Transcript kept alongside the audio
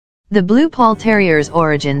The Blue Poll Terrier's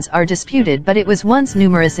origins are disputed, but it was once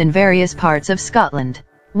numerous in various parts of Scotland.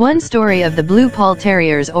 One story of the Blue Poll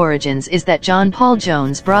Terrier's origins is that John Paul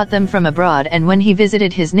Jones brought them from abroad, and when he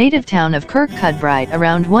visited his native town of Kirkcudbright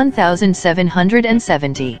around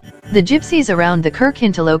 1770, the gypsies around the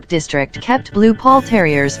Kirkintilloch district kept Blue Poll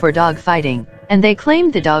Terriers for dog fighting, and they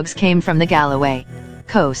claimed the dogs came from the Galloway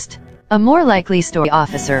coast. A more likely story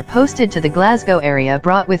officer posted to the Glasgow area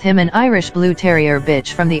brought with him an Irish Blue Terrier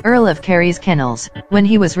bitch from the Earl of Kerry's kennels. When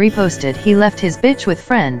he was reposted, he left his bitch with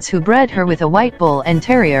friends who bred her with a white bull and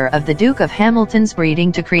terrier of the Duke of Hamilton's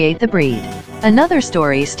breeding to create the breed. Another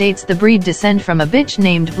story states the breed descend from a bitch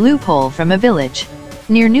named Blue Poll from a village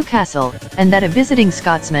near Newcastle, and that a visiting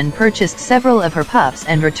Scotsman purchased several of her pups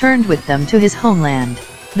and returned with them to his homeland.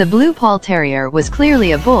 The Blue Poll Terrier was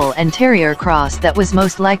clearly a bull and terrier cross that was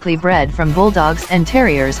most likely bred from bulldogs and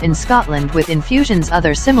terriers in Scotland, with infusions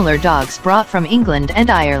other similar dogs brought from England and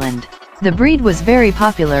Ireland. The breed was very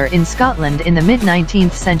popular in Scotland in the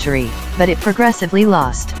mid-19th century, but it progressively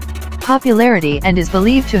lost popularity and is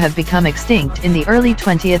believed to have become extinct in the early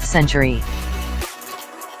 20th century.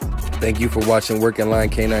 Thank you for watching Working Line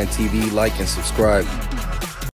Canine TV. Like and subscribe.